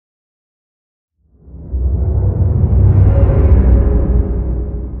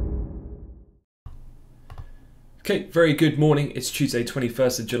Okay, very good morning. It's Tuesday,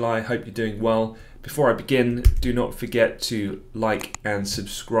 21st of July. Hope you're doing well. Before I begin, do not forget to like and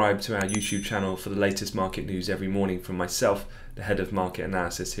subscribe to our YouTube channel for the latest market news every morning from myself, the head of market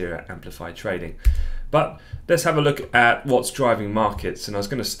analysis here at Amplify Trading. But let's have a look at what's driving markets. And I was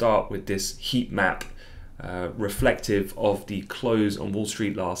going to start with this heat map reflective of the close on Wall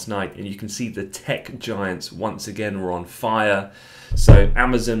Street last night. And you can see the tech giants once again were on fire. So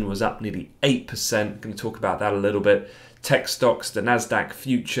Amazon was up nearly 8%. Going to talk about that a little bit. Tech stocks, the Nasdaq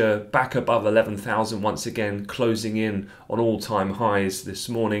future back above 11,000 once again, closing in on all-time highs this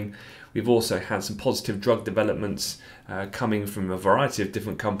morning. We've also had some positive drug developments coming from a variety of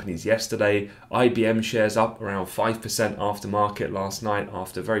different companies yesterday. IBM shares up around 5% after market last night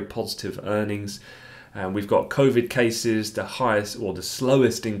after very positive earnings. We've got COVID cases, the highest or the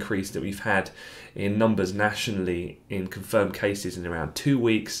slowest increase that we've had in numbers nationally in confirmed cases in around 2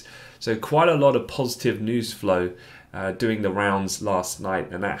 weeks. So quite a lot of positive news flow doing the rounds last night,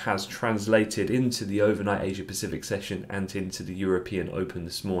 and that has translated into the overnight Asia Pacific session and into the European Open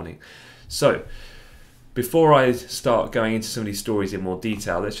this morning. So before I start going into some of these stories in more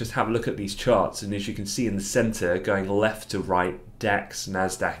detail, let's just have a look at these charts. And as you can see in the center, going left to right, DAX,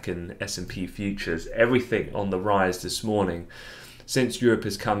 Nasdaq and S&P futures, everything on the rise this morning since Europe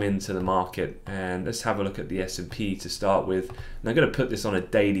has come into the market. And let's have a look at the S&P to start with. And I'm going to put this on a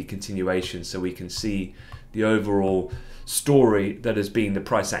daily continuation so we can see the overall story that has been the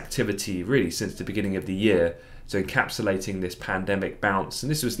price activity really since the beginning of the year. So encapsulating this pandemic bounce, and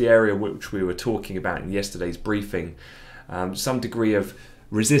this was the area which we were talking about in yesterday's briefing, some degree of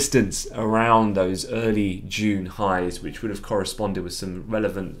resistance around those early June highs, which would have corresponded with some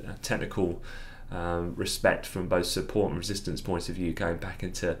relevant technical respect from both support and resistance points of view going back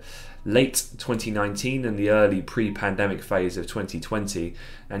into late 2019 and the early pre-pandemic phase of 2020.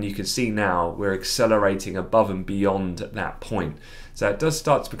 And you can see now we're accelerating above and beyond that point. So it does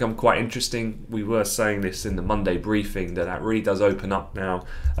start to become quite interesting. We were saying this in the Monday briefing that really does open up now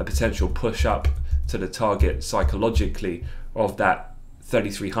a potential push up to the target psychologically of that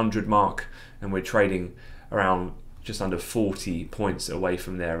 3,300 mark, and we're trading around just under 40 points away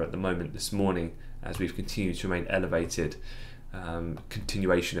from there at the moment this morning as we've continued to remain elevated,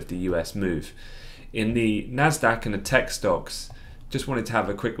 continuation of the US move. In the Nasdaq and the tech stocks, just wanted to have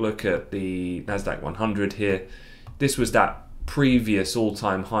a quick look at the Nasdaq 100 here. This was that previous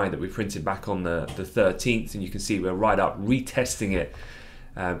all-time high that we printed back on the 13th, and you can see we're right up retesting it,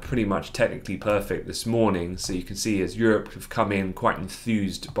 pretty much technically perfect this morning. So you can see as Europe have come in quite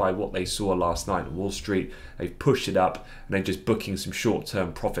enthused by what they saw last night on Wall Street, they've pushed it up and they're just booking some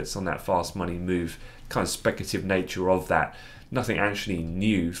short-term profits on that fast money move. Kind of speculative nature of that. Nothing actually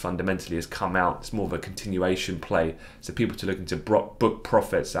new fundamentally has come out. It's more of a continuation play, so people to looking to book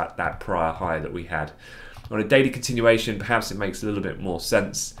profits at that prior high that we had. On a daily continuation, perhaps it makes a little bit more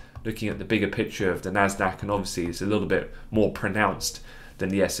sense looking at the bigger picture of the Nasdaq, and obviously it's a little bit more pronounced than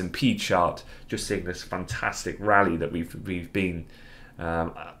the S&P chart. Just seeing this fantastic rally that we've been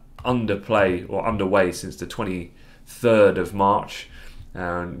underway since the 23rd of March.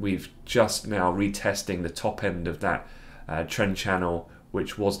 We've just now retesting the top end of that trend channel,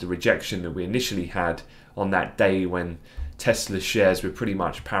 which was the rejection that we initially had on that day when Tesla shares were pretty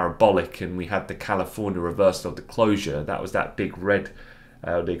much parabolic and we had the California reversal of the closure. That was that big red,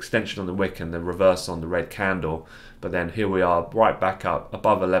 the extension on the wick and the reverse on the red candle. But then here we are right back up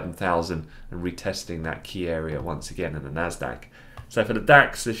above 11,000 and retesting that key area once again in the Nasdaq. So for the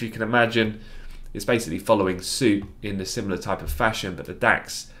DAX, as you can imagine, it's basically following suit in a similar type of fashion, but the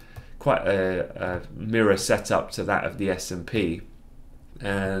DAX quite a mirror setup to that of the S&P,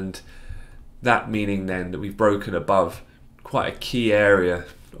 and that meaning then that we've broken above quite a key area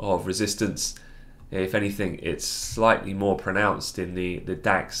of resistance. If anything, it's slightly more pronounced in the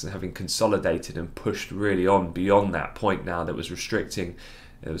DAX, having consolidated and pushed really on beyond that point now that was restricting.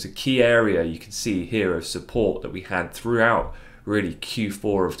 There was a key area you can see here of support that we had throughout really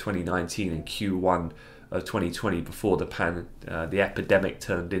Q4 of 2019 and Q1 of 2020 before the epidemic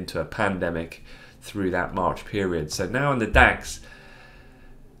turned into a pandemic through that March period. So now in the DAX,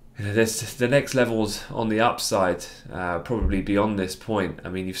 there's the next levels on the upside, probably beyond this point. I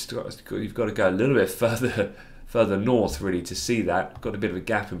mean, you've got to go a little bit further north really to see that. Got a bit of a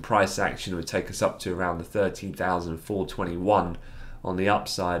gap in price action. It would take us up to around the 13,421 on the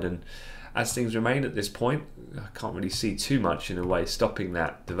upside, and as things remain at this point, I can't really see too much in a way stopping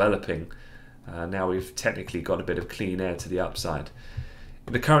that developing. Now we've technically got a bit of clean air to the upside.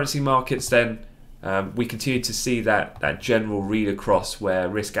 In the currency markets then, we continue to see that general read across where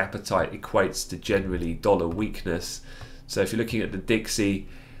risk appetite equates to generally dollar weakness. So if you're looking at the Dixie,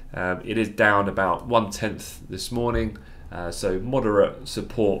 It is down about 1/10 this morning, so moderate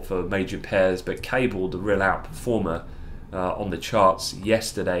support for major pairs, but cable, the real outperformer on the charts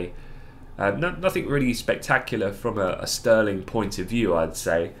yesterday. Nothing really spectacular from a sterling point of view, I'd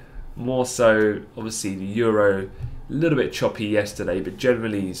say. More so, obviously, the euro, a little bit choppy yesterday, but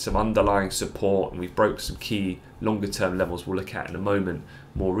generally some underlying support, and we've broke some key longer term levels we'll look at in a moment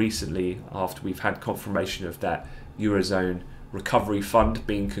more recently after we've had confirmation of that Eurozone recovery fund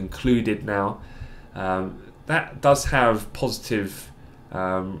being concluded now. That does have positive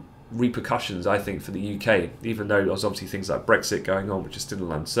repercussions, I think, for the UK, even though there's obviously things like Brexit going on, which is still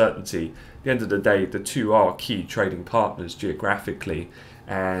an uncertainty. At the end of the day, the two are key trading partners geographically,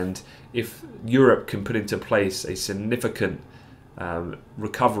 and if Europe can put into place a significant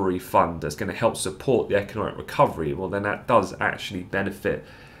recovery fund that's going to help support the economic recovery, well, then that does actually benefit,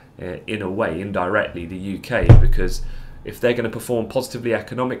 in a way, indirectly, the UK, because if they're going to perform positively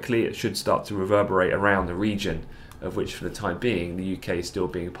economically, it should start to reverberate around the region, of which for the time being the UK is still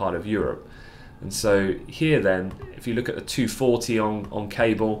being part of Europe. And so here then, if you look at the 240 on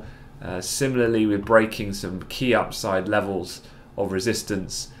cable, similarly we're breaking some key upside levels of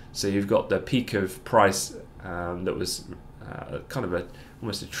resistance. So you've got the peak of price that was kind of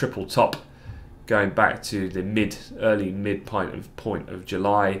almost a triple top going back to the early mid point of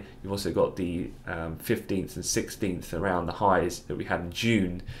July. You've also got the 15th and 16th around the highs that we had in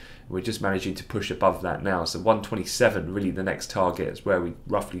June. We're just managing to push above that now. So 127 really the next target is where we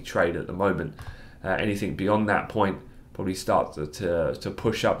roughly trade at the moment. Anything beyond that point probably start to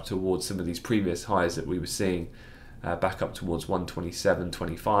push up towards some of these previous highs that we were seeing, back up towards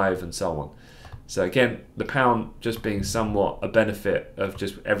 127.25 and so on. So again, the pound just being somewhat a benefit of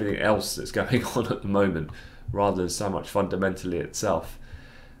just everything else that's going on at the moment, rather than so much fundamentally itself.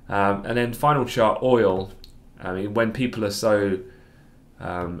 And then final chart, oil. I mean, when people are so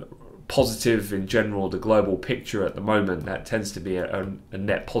positive in general, the global picture at the moment, that tends to be a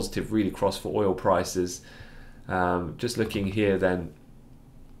net positive read across for oil prices. Just looking here then,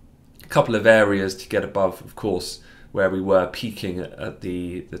 a couple of areas to get above, of course, where we were peaking at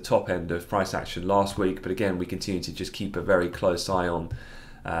the top end of price action last week. But again, we continue to just keep a very close eye on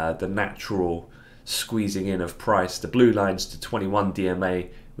the natural squeezing in of price. The blue line's to 21 DMA,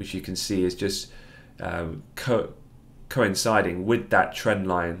 which you can see is just coinciding with that trend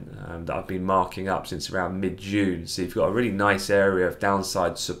line that I've been marking up since around mid-June. So you've got a really nice area of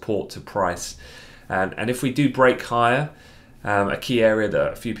downside support to price. And if we do break higher, a key area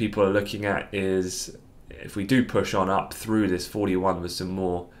that a few people are looking at is if we do push on up through this 41 with some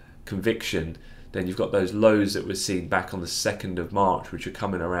more conviction, then you've got those lows that we're seeing back on the 2nd of March, which are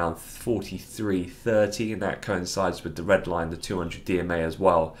coming around 43.30, and that coincides with the red line, the 200 DMA as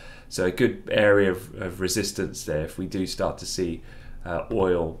well. So a good area of resistance there if we do start to see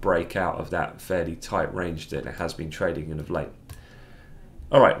oil break out of that fairly tight range that it has been trading in of late.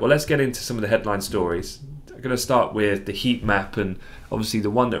 All right, well, let's get into some of the headline stories. I'm going to start with the heat map, and obviously the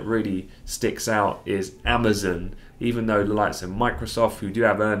one that really sticks out is Amazon. Even though the likes of Microsoft, who do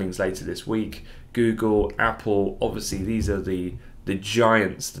have earnings later this week, Google, Apple, obviously these are the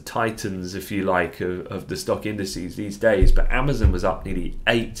giants, the titans, if you like, of the stock indices these days. But Amazon was up nearly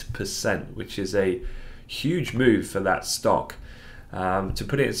 8%, which is a huge move for that stock. To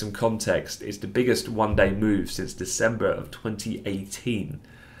put it in some context, it's the biggest one-day move since December of 2018,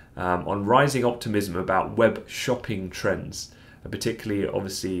 on rising optimism about web shopping trends, particularly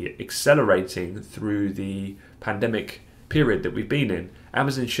obviously accelerating through the pandemic period that we've been in.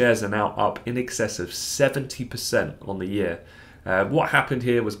 Amazon shares are now up in excess of 70% on the year. What happened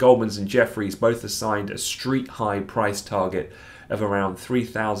here was Goldman's and Jefferies both assigned a street high price target of around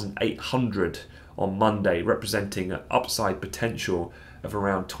 3,800 on Monday, representing an upside potential of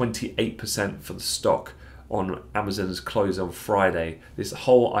around 28% for the stock on Amazon's close on Friday. This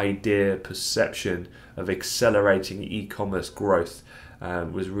whole idea, perception of accelerating e-commerce growth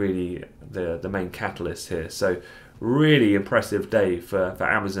was really the main catalyst here. So really impressive day for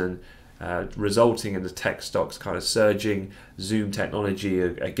Amazon, resulting in the tech stocks kind of surging. Zoom technology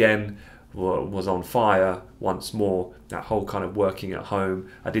again was on fire once more, that whole kind of working at home.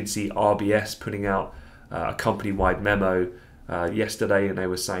 I did see RBS putting out a company-wide memo yesterday, and they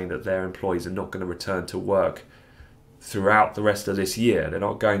were saying that their employees are not going to return to work throughout the rest of this year. They're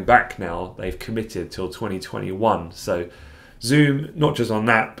not going back now. They've committed till 2021. So Zoom, not just on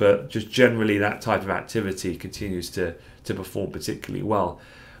that, but just generally that type of activity continues to perform particularly well.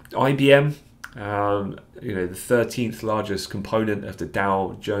 IBM, the 13th largest component of the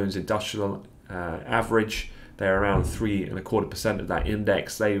Dow Jones Industrial Average, They're around 3.25% of that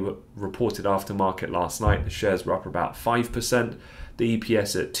index. They were reported after market last night. The shares were up about 5%. The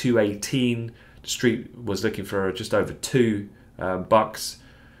EPS at 2.18. The street was looking for just over $2.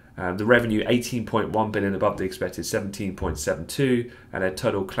 The revenue 18.1 billion above the expected 17.72, and their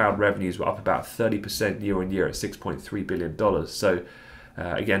total cloud revenues were up about 30% year on year at $6.3 billion. So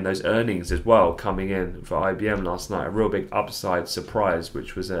again, those earnings as well coming in for IBM last night, a real big upside surprise,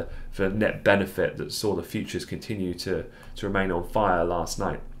 which was for net benefit that saw the futures continue to remain on fire last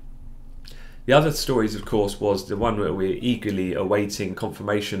night. The other stories, of course, was the one that we're eagerly awaiting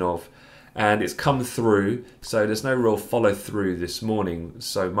confirmation of, and it's come through, so there's no real follow through this morning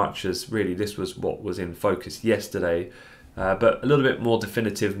so much as really this was what was in focus yesterday, but a little bit more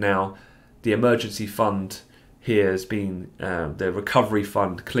definitive now. The emergency fund here has been, the recovery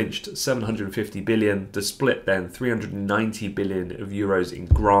fund clinched 750 billion, the split then 390 billion of euros in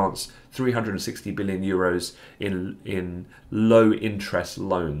grants, 360 billion euros in low interest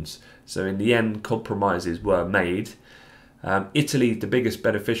loans. So in the end, compromises were made. Italy, the biggest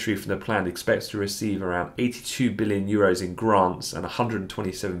beneficiary from the plan, expects to receive around 82 billion euros in grants and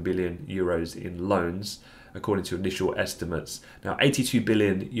 127 billion euros in loans, according to initial estimates. Now, 82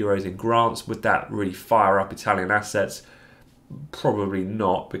 billion euros in grants, would that really fire up Italian assets? Probably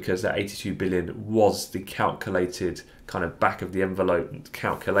not, because that 82 billion was the calculated kind of back of the envelope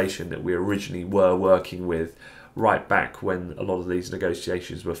calculation that we originally were working with right back when a lot of these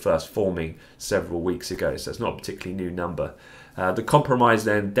negotiations were first forming several weeks ago. So it's not a particularly new number. The compromise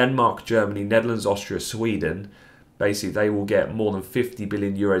then, Denmark, Germany, Netherlands, Austria, Sweden, basically they will get more than 50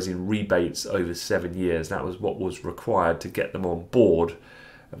 billion euros in rebates over 7 years. That was what was required to get them on board.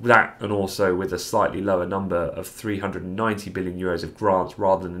 That, and also with a slightly lower number of 390 billion euros of grants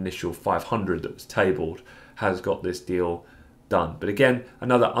rather than the initial 500 that was tabled, has got this deal done. But again,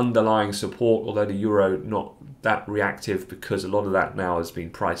 another underlying support, although the euro not that reactive because a lot of that now has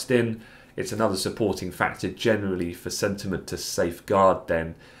been priced in. It's another supporting factor generally for sentiment to safeguard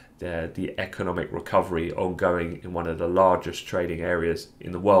then the economic recovery ongoing in one of the largest trading areas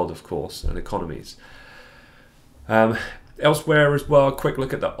in the world, of course, and economies. Elsewhere as well, a quick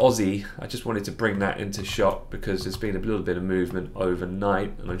look at the Aussie. I just wanted to bring that into shot because there's been a little bit of movement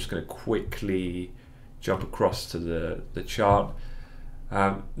overnight, and I'm just going to quickly jump across to the chart.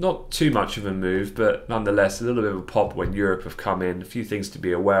 Not too much of a move, but nonetheless a little bit of a pop when Europe have come in. A few things to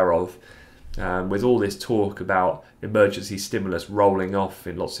be aware of. With all this talk about emergency stimulus rolling off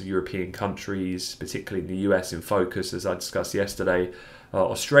in lots of European countries, particularly in the US in focus, as I discussed yesterday,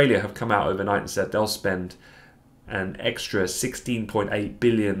 Australia have come out overnight and said they'll spend an extra 16.8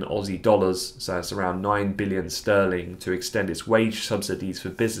 billion Aussie dollars, so that's around 9 billion sterling, to extend its wage subsidies for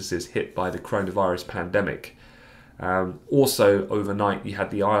businesses hit by the coronavirus pandemic. Also overnight you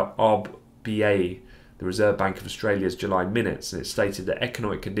had the RBA, the Reserve Bank of Australia's July minutes, and it stated that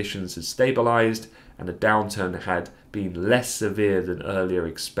economic conditions had stabilised and the downturn had been less severe than earlier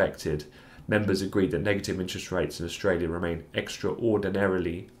expected. Members agreed that negative interest rates in Australia remain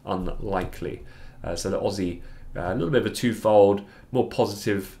extraordinarily unlikely. So the Aussie, a little bit of a twofold, more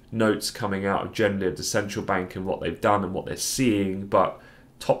positive notes coming out of generally of the central bank and what they've done and what they're seeing, but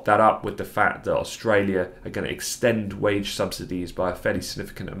top that up with the fact that Australia are going to extend wage subsidies by a fairly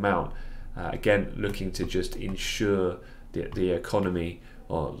significant amount. Again, looking to just ensure that the economy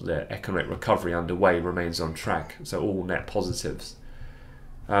or the economic recovery underway remains on track. So all net positives.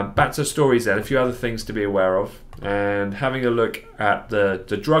 Back to stories then, a few other things to be aware of, and having a look at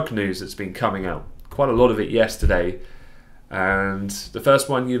the drug news that's been coming out. Quite a lot of it yesterday. And the first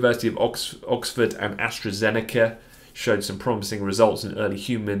one, University of Oxford and AstraZeneca, showed some promising results in early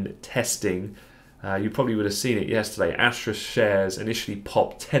human testing. You probably would have seen it yesterday. Astra shares initially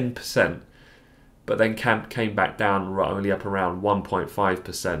popped 10%, but then came back down only up around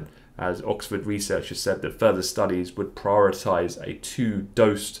 1.5%, as Oxford researchers said that further studies would prioritise a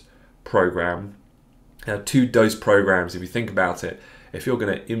two-dose program. Two-dose programs, if you think about it, if you're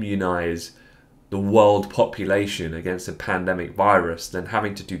going to immunise the world population against a pandemic virus, then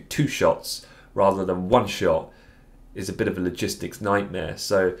having to do 2 shots rather than 1 shot is a bit of a logistics nightmare.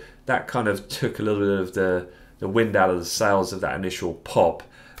 So that kind of took a little bit of the wind out of the sails of that initial pop.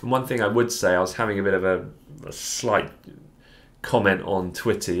 And one thing I would say, I was having a bit of a slight comment on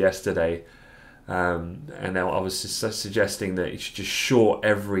Twitter yesterday, and I was just suggesting that you should just short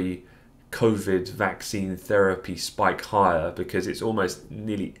every COVID vaccine therapy spike higher, because it's almost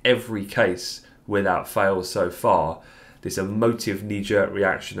nearly every case without fail so far. This emotive knee-jerk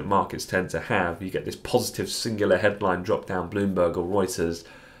reaction that markets tend to have. You get this positive singular headline drop down Bloomberg or Reuters,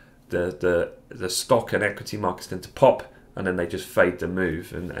 the stock and equity markets tend to pop, and then they just fade the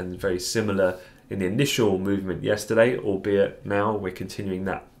move. And very similar in the initial movement yesterday, albeit now we're continuing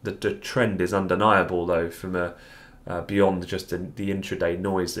that. The trend is undeniable though from beyond just the intraday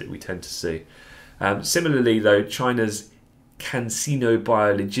noise that we tend to see. Similarly though, China's CanSino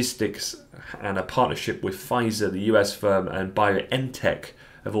Biologistics and a partnership with Pfizer, the US firm, and BioNTech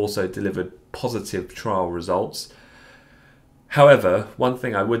have also delivered positive trial results. However, one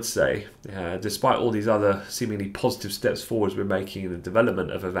thing I would say, despite all these other seemingly positive steps forwards we're making in the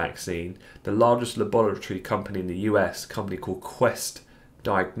development of a vaccine, the largest laboratory company in the US, a company called Quest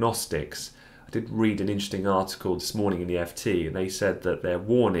Diagnostics, I did read an interesting article this morning in the FT, and they said that they're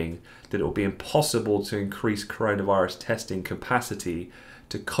warning that it will be impossible to increase coronavirus testing capacity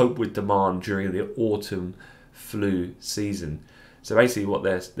to cope with demand during the autumn flu season. So basically what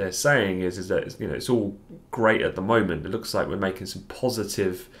they're saying is that it's all great at the moment. It looks like we're making some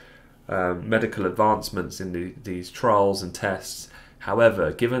positive medical advancements in these trials and tests.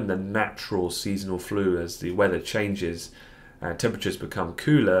 However, given the natural seasonal flu as the weather changes, temperatures become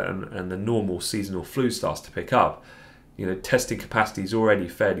cooler and the normal seasonal flu starts to pick up, testing capacity is already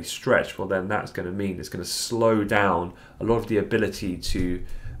fairly stretched. Well, then that's going to mean it's going to slow down a lot of the ability to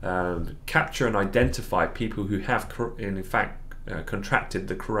capture and identify people who have, in fact, contracted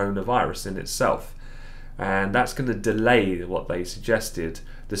the coronavirus in itself. And that's going to delay what they suggested,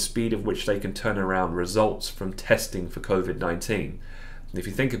 the speed of which they can turn around results from testing for COVID-19. And if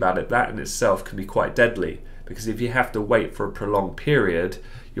you think about it, that in itself can be quite deadly, because if you have to wait for a prolonged period,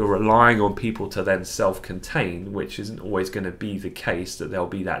 you're relying on people to then self-contain, which isn't always going to be the case, that they'll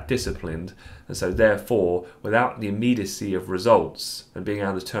be that disciplined. And so therefore, without the immediacy of results and being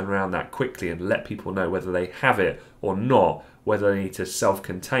able to turn around that quickly and let people know whether they have it or not, whether they need to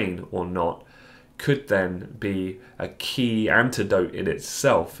self-contain or not, could then be a key antidote in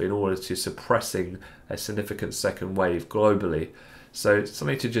itself in order to suppressing a significant second wave globally. So it's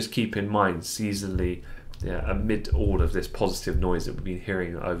something to just keep in mind seasonally, amid all of this positive noise that we've been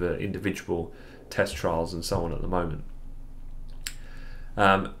hearing over individual test trials and so on at the moment.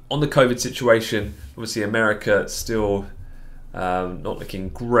 On the COVID situation, obviously America still not looking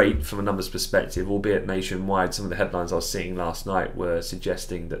great from a numbers perspective, albeit nationwide. Some of the headlines I was seeing last night were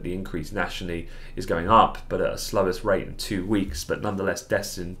suggesting that the increase nationally is going up, but at a slowest rate in 2 weeks. But nonetheless,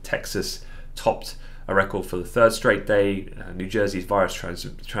 deaths in Texas topped a record for the third straight day. New Jersey's virus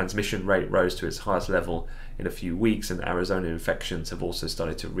transmission rate rose to its highest level in a few weeks, and Arizona infections have also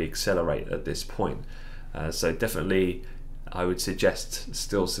started to re-accelerate at this point. So definitely, I would suggest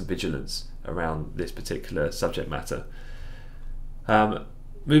still some vigilance around this particular subject matter.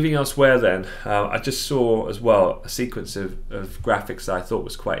 Moving elsewhere then, I just saw as well a sequence of graphics that I thought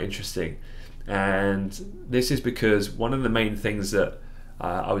was quite interesting, and this is because one of the main things that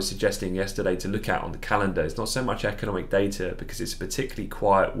I was suggesting yesterday to look at on the calendar is not so much economic data, because it's a particularly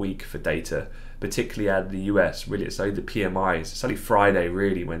quiet week for data, particularly out of the US. Really, it's only the PMIs. It's only Friday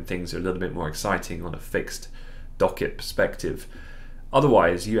really when things are a little bit more exciting on a fixed docket perspective.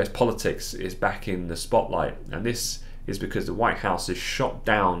 Otherwise, US politics is back in the spotlight, and this is because the White House has shot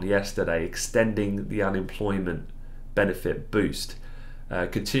down yesterday extending the unemployment benefit boost.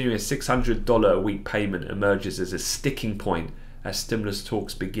 Continuing a $600 a week payment emerges as a sticking point as stimulus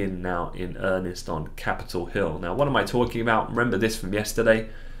talks begin now in earnest on Capitol Hill. Now, what am I talking about? Remember this from yesterday.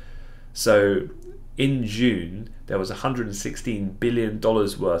 So in June, there was $116 billion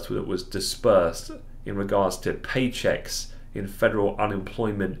worth that was dispersed in regards to paychecks in federal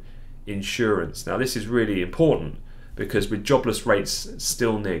unemployment insurance. Now, this is really important, because with jobless rates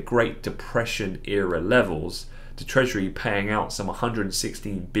still near Great Depression era levels, the Treasury paying out some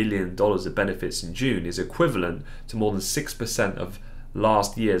 $116 billion of benefits in June is equivalent to more than 6% of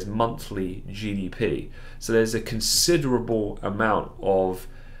last year's monthly GDP. So there's a considerable amount of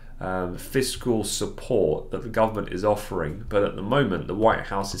fiscal support that the government is offering, but at the moment the White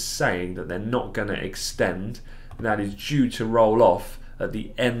House is saying that they're not going to extend, and that is due to roll off at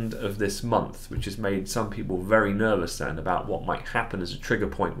the end of this month, which has made some people very nervous then about what might happen as a trigger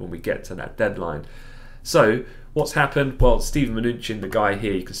point when we get to that deadline. So what's happened? Well, Stephen Mnuchin, the guy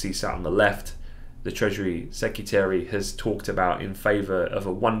here you can see sat on the left, the Treasury Secretary, has talked about in favour of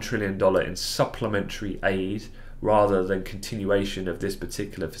a $1 trillion in supplementary aid rather than continuation of this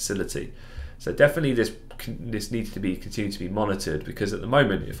particular facility. So definitely this needs to be continue to be monitored, because at the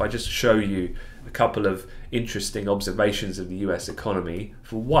moment, if I just show you a couple of interesting observations of the US economy.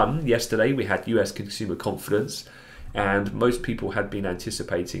 For one, yesterday we had US consumer confidence, and most people had been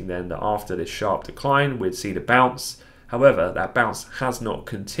anticipating then that after this sharp decline we'd see the bounce. However, that bounce has not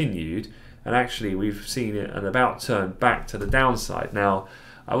continued, and actually we've seen an about turn back to the downside. Now,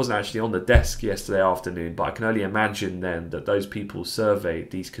 I wasn't actually on the desk yesterday afternoon, but I can only imagine then that those people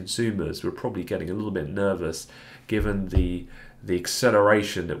surveyed, these consumers, were probably getting a little bit nervous given the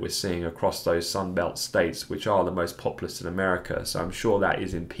acceleration that we're seeing across those Sunbelt states, which are the most populous in America. So I'm sure that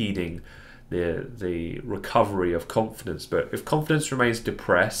is impeding the recovery of confidence. But if confidence remains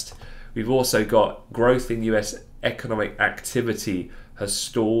depressed, we've also got growth in US economic activity has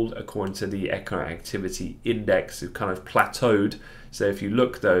stalled according to the economic activity index. It kind of plateaued. So if you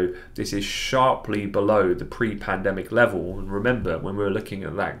look though, this is sharply below the pre-pandemic level. And remember, when we were looking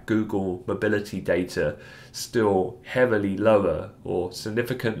at that Google mobility data, still heavily lower or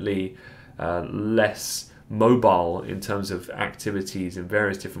significantly less mobile in terms of activities in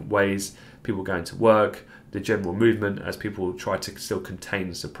various different ways. People going to work, the general movement as people try to still contain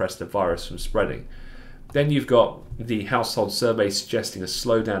and suppress the virus from spreading. Then you've got the household survey suggesting a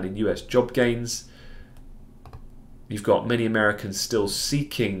slowdown in US job gains. You've got many Americans still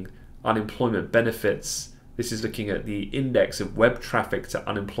seeking unemployment benefits. This is looking at the index of web traffic to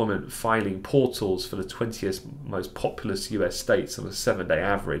unemployment filing portals for the 20th most populous US states on a 7-day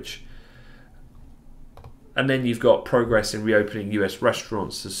average. And then you've got progress in reopening US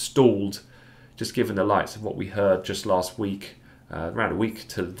restaurants has stalled, just given the likes of what we heard just last week, around a week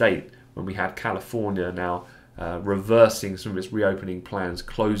to the date, when we had California now reversing some of its reopening plans,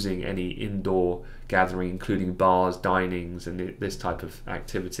 closing any indoor gathering, including bars, dinings, and this type of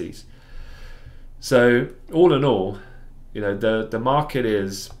activities. So all in all, the market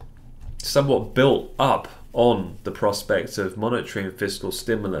is somewhat built up on the prospects of monetary and fiscal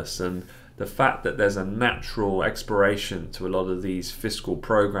stimulus, and the fact that there's a natural expiration to a lot of these fiscal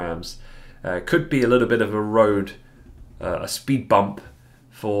programs could be a little bit of a road, a speed bump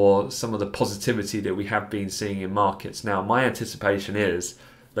for some of the positivity that we have been seeing in markets. Now, my anticipation is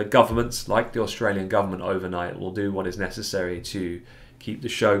that governments, like the Australian government overnight, will do what is necessary to keep the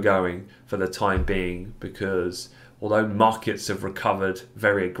show going for the time being, because although markets have recovered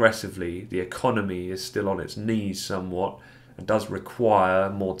very aggressively, the economy is still on its knees somewhat and does require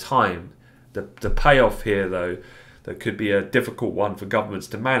more time. The payoff here, though, that could be a difficult one for governments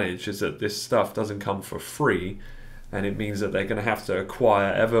to manage, is that this stuff doesn't come for free, and it means that they're going to have to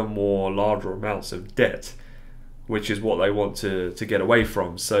acquire ever more larger amounts of debt, which is what they want to get away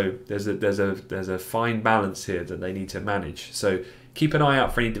from. So there's a fine balance here that they need to manage. So keep an eye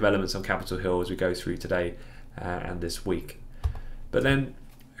out for any developments on Capitol Hill as we go through today and this week. But then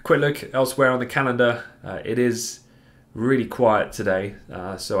a quick look elsewhere on the calendar. It is really quiet today,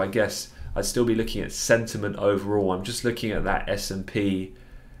 so I guess I'd still be looking at sentiment overall. I'm just looking at that S&P.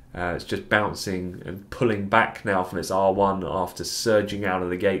 It's just bouncing and pulling back now from its R1 after surging out of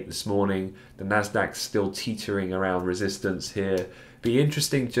the gate this morning. The Nasdaq's still teetering around resistance here. Be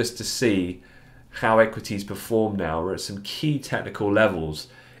interesting just to see how equities perform now. We're at some key technical levels.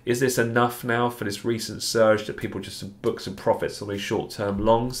 Is this enough now for this recent surge that people just book some profits on these short-term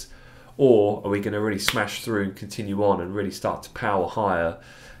longs? Or are we going to really smash through and continue on and really start to power higher?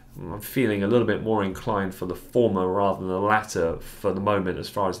 I'm feeling a little bit more inclined for the former rather than the latter for the moment as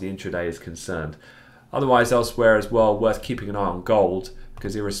far as the intraday is concerned. Otherwise, elsewhere as well, worth keeping an eye on gold,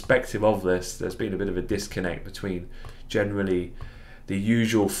 because irrespective of this, there's been a bit of a disconnect between generally the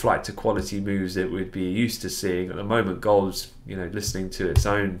usual flight to quality moves that we'd be used to seeing. At the moment, gold's listening to its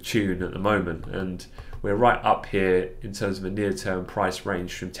own tune at the moment, and we're right up here in terms of a near-term price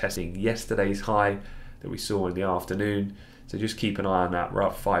range from testing yesterday's high that we saw in the afternoon. So just keep an eye on that. We're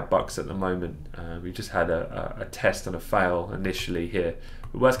up $5 at the moment. We just had a test and a fail initially here.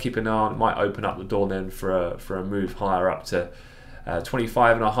 But worth keeping an eye on. It might open up the door then for a move higher up to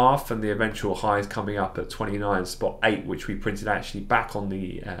 25.5, and the eventual highs coming up at 29.8, which we printed actually back on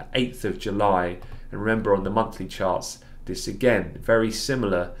the 8th of July. And remember, on the monthly charts, this again very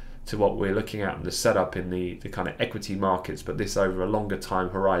similar to what we're looking at in the setup in the kind of equity markets, but this over a longer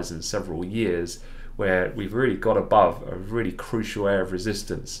time horizon, several years, where we've really got above a really crucial area of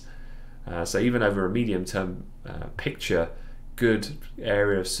resistance. So even over a medium-term picture, good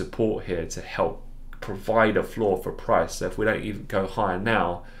area of support here to help provide a floor for price. So if we don't even go higher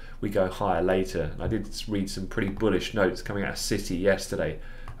now, we go higher later. And I did read some pretty bullish notes coming out of Citi yesterday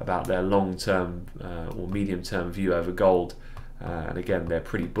about their long-term or medium-term view over gold. And again, they're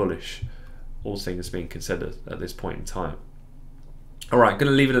pretty bullish, all things being considered at this point in time. All right, going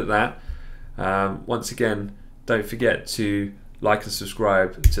to leave it at that. Once again, don't forget to like and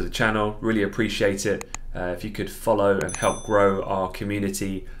subscribe to the channel. Really appreciate it. If you could follow and help grow our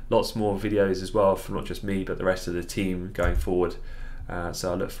community. Lots more videos as well from not just me but the rest of the team going forward.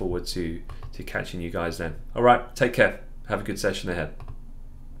 So I look forward to catching you guys then. All right, take care. Have a good session ahead.